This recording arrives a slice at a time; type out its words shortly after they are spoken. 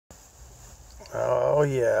Oh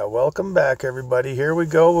yeah, welcome back everybody. Here we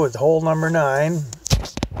go with hole number 9.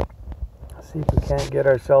 Let's see if we can't get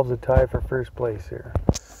ourselves a tie for first place here.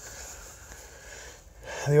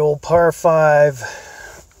 The old par 5.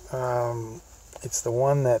 It's the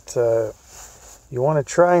one that you want to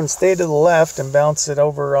try and stay to the left and bounce it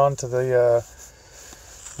over onto the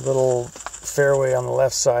little fairway on the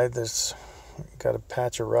left side. There's got a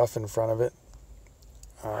patch of rough in front of it.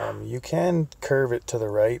 You can curve it to the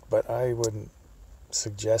right, but I wouldn't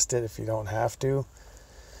suggest it if you don't have to.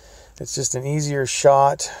 It's just an easier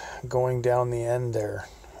shot going down the end there.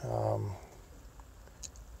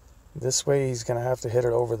 This way he's going to have to hit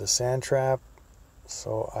it over the sand trap,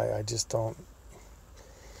 so I just don't,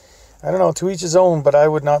 I don't know, to each his own, but I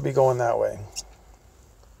would not be going that way.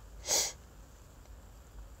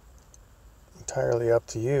 Entirely up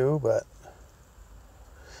to you, but,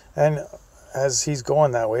 and as he's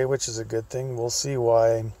going that way, which is a good thing, we'll see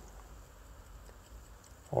why,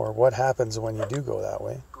 or what happens when you do go that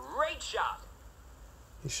way. Great shot.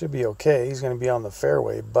 He should be okay. He's going to be on the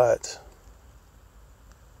fairway, but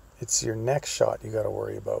it's your next shot you got to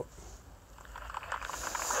worry about.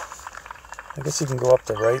 I guess he can go up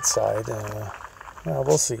the right side. Yeah,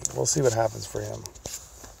 we'll see. We'll see what happens for him.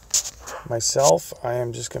 Myself, I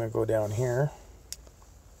am just going to go down here.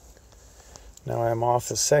 Now I'm off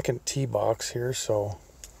the second tee box here, so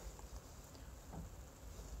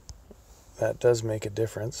that does make a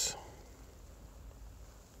difference.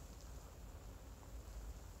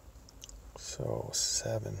 So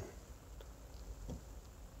 7.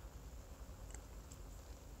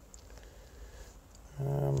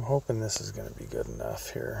 I'm hoping this is going to be good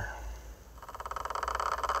enough here.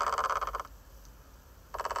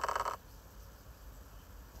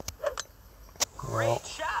 Great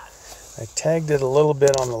shot. I tagged it a little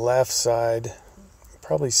bit on the left side.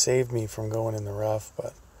 Probably saved me from going in the rough,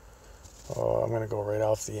 but I'm going to go right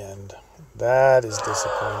off the end. That is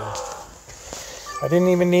disappointing. I didn't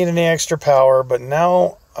even need any extra power, but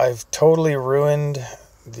now I've totally ruined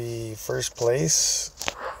the first place,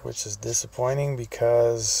 which is disappointing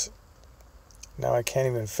because now I can't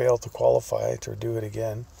even fail to qualify to do it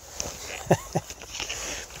again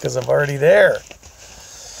because I'm already there.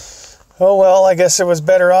 Oh well, I guess it was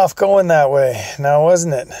better off going that way now,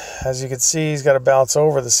 wasn't it? As you can see, he's got to bounce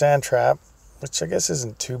over the sand trap, which I guess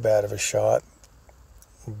isn't too bad of a shot.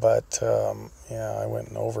 But yeah, I went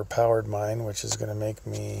and overpowered mine, which is going to make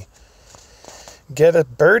me get a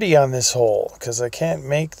birdie on this hole because I can't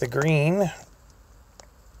make the green.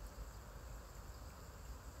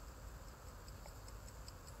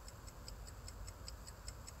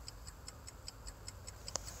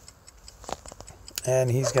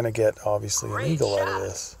 And he's going to get, obviously, an eagle out of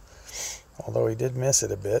this. Although he did miss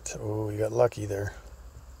it a bit. Oh, he got lucky there.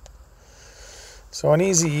 So an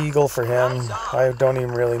easy eagle for him. I don't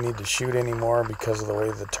even really need to shoot anymore because of the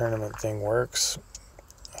way the tournament thing works.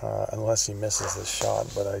 Unless he misses this shot,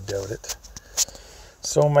 but I doubt it.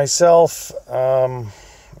 So myself,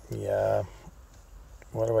 yeah,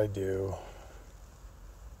 what do I do?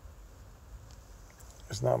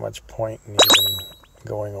 There's not much point in even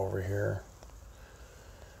going over here.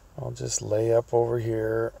 I'll just lay up over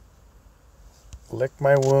here, lick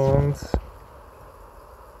my wounds,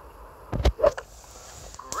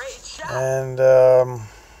 and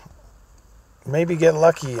maybe get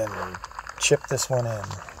lucky and chip this one in.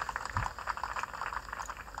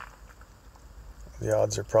 The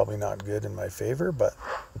odds are probably not good in my favor, but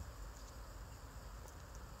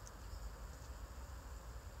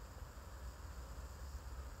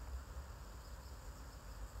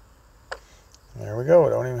there we go. I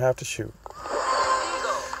don't even have to shoot.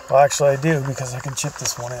 Well, actually I do, because I can chip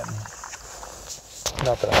this one in.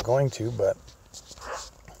 Not that I'm going to, but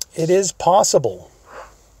it is possible.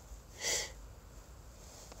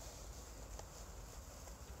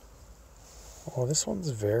 Oh, this one's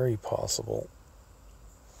very possible.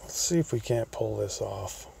 Let's see if we can't pull this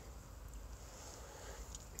off.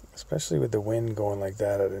 Especially with the wind going like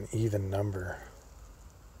that at an even number.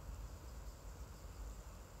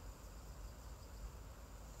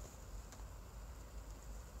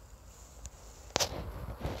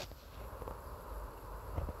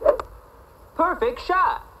 Perfect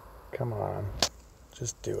shot. Come on.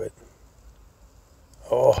 Just do it.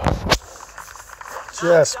 Oh.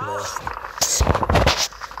 Just missed.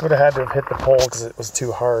 Would have had to have hit the pole because it was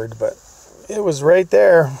too hard, but it was right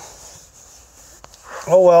there.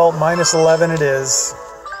 Oh well, minus 11 it is.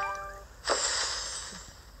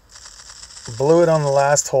 Blew it on the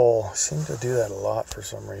last hole. Seem to do that a lot for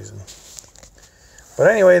some reason. But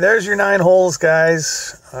anyway, there's your 9 holes,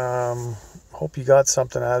 guys. Hope you got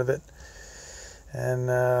something out of it. And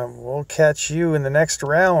we'll catch you in the next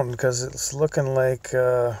round, because it's looking like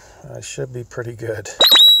I should be pretty good.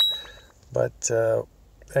 But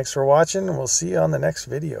thanks for watching, and we'll see you on the next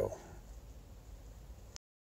video.